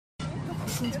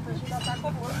Объясните, пожалуйста.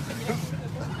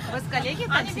 У вас коллеги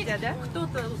там сидят, да?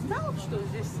 Кто-то узнал, что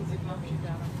здесь сидит вообще?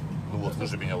 Ну вот, вы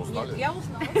же меня узнали. Я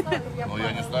узнала. Но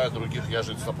я не знаю других, я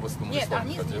же с простым Нет, листом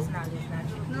они хотел. не знали,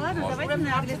 значит. Ну ладно, давайте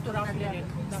на английском.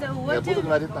 So Я what буду do...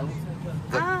 говорить на русском.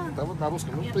 Да вот на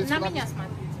русском. Ну, в принципе, На меня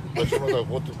смотрите. Почему так?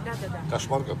 Вот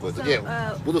кошмар какой-то. Не,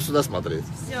 буду сюда смотреть.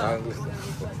 На английском.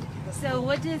 So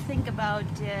what do you think about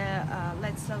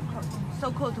let's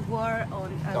so-called war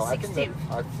on No, I 16th? think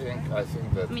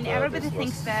that. I mean, everybody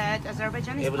thinks that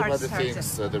Azerbaijan is part Everybody of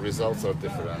thinks the results are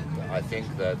different. I think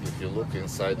that if you look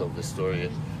inside of the story,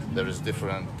 there is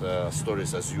different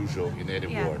stories as usual in any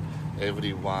war.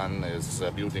 Everyone is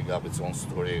building up its own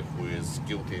story, who is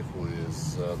guilty, who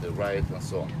is the right, and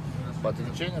so on. But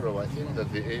in general, I think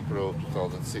that the April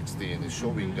 2016 is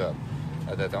showing up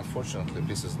that unfortunately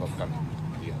this is not coming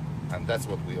here. And that's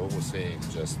what we always saying,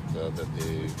 just that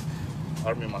the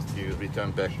army must be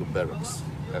returned back to barracks.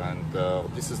 And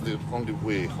this is the only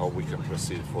way how we can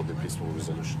proceed for the peaceful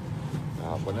resolution.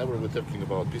 Whenever we're talking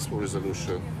about peaceful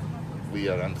resolution, we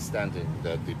are understanding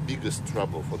that the biggest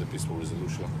trouble for the peaceful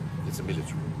resolution is the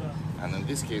military. And in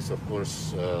this case, of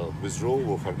course,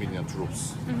 withdrawal of Armenian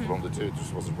troops from the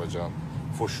territories of Azerbaijan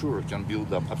for sure can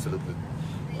build up absolutely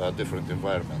different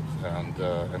environment.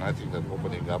 And I think that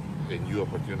opening up new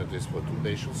opportunities for two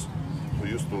nations who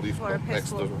used to live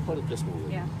next door for the peaceful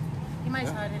way. Yeah. И мои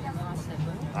смотрели на вас.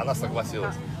 Она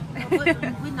согласилась.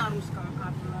 Вы на русском,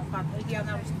 я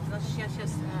на русском, значит, я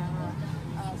сейчас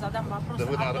задам вопрос. Да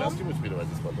вы на армянский будете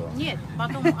переводить потом? Нет,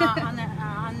 потом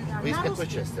она Вы из на какой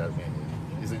русский. части Армении?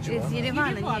 Из Из Еревана?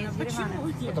 Еревана, не из Почему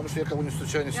Еревана. нет? Потому что я кого-нибудь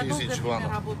случайно Я из долгое время Еревана.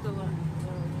 работала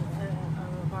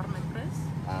в Армэнпресс.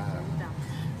 Да.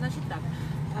 Значит так.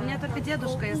 У меня только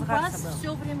дедушка из У Гарса вас был.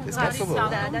 все время Из говорится Гарса был? о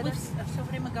том, Да. вы все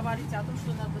время говорите о том, что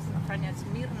надо сохранять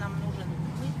мир, нам нужен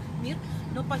мир,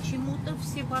 но почему-то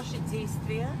все ваши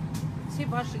действия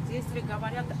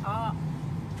говорят о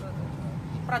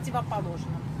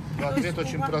противоположном. Ну, ответ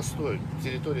очень простой.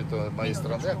 Территория-то моей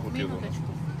страны оккупирована.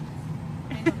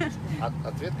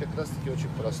 Ответ как раз-таки очень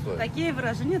простой. Такие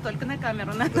выражения только на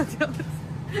камеру надо делать.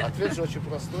 Ответ же очень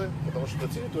простой, потому что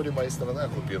территория моей страны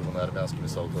оккупирована армянскими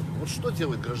солдатами. Вот что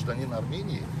делает гражданин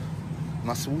Армении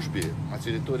на службе на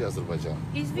территории Азербайджана?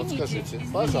 Извините, вот скажите,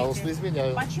 пожалуйста,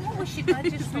 извиняю. Почему вы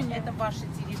считаете, что это ваша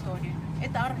территория?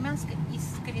 Это армянская,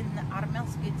 искренне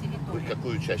армянская Вы территория.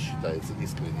 какую часть считаете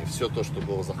искренне? Все то, что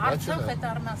было захвачено? Арцах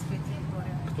это армянская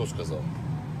территория. Кто сказал?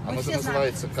 Вы Оно же все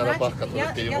называется знаете. Карабах, Значит,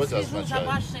 который в переводе я слежу за означает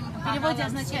вашим В переводе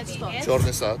означает что?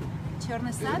 черный сад.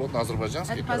 Черный сад? Перевод на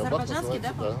азербайджанский Это Карабах по-азербайджански,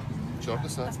 называется, да, черный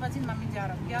сад. Господин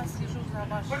Мамедяров, я слежу за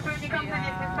вашей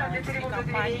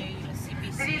телекомпанией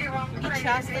CBC. И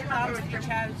часто там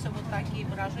встречаются вот такие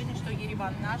выражения, что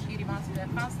Ереван наш, ереванское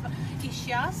ханство. И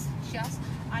сейчас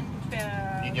они...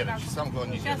 Не нервничайте, самое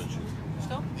главное, не Сейчас- нервничайте.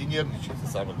 Что? Не нервничайте,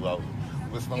 самое главное.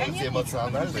 Вы Я становитесь нервничаю,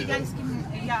 потому что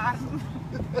эмоциональны. я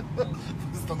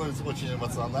Вы становитесь очень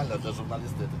эмоционально, для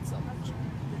журналиста это самое.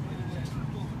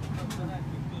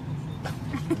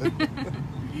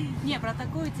 Не, про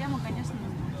такую тему, конечно,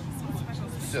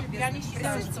 Все. Я не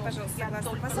считаю, что пожалуйста, я согласна.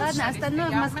 только... Ладно, остальное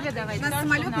в Москве У давайте. нас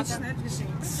самолет начинает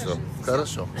движение. Все.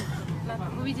 Хорошо.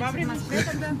 Увидимся в Москве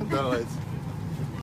тогда. Давайте.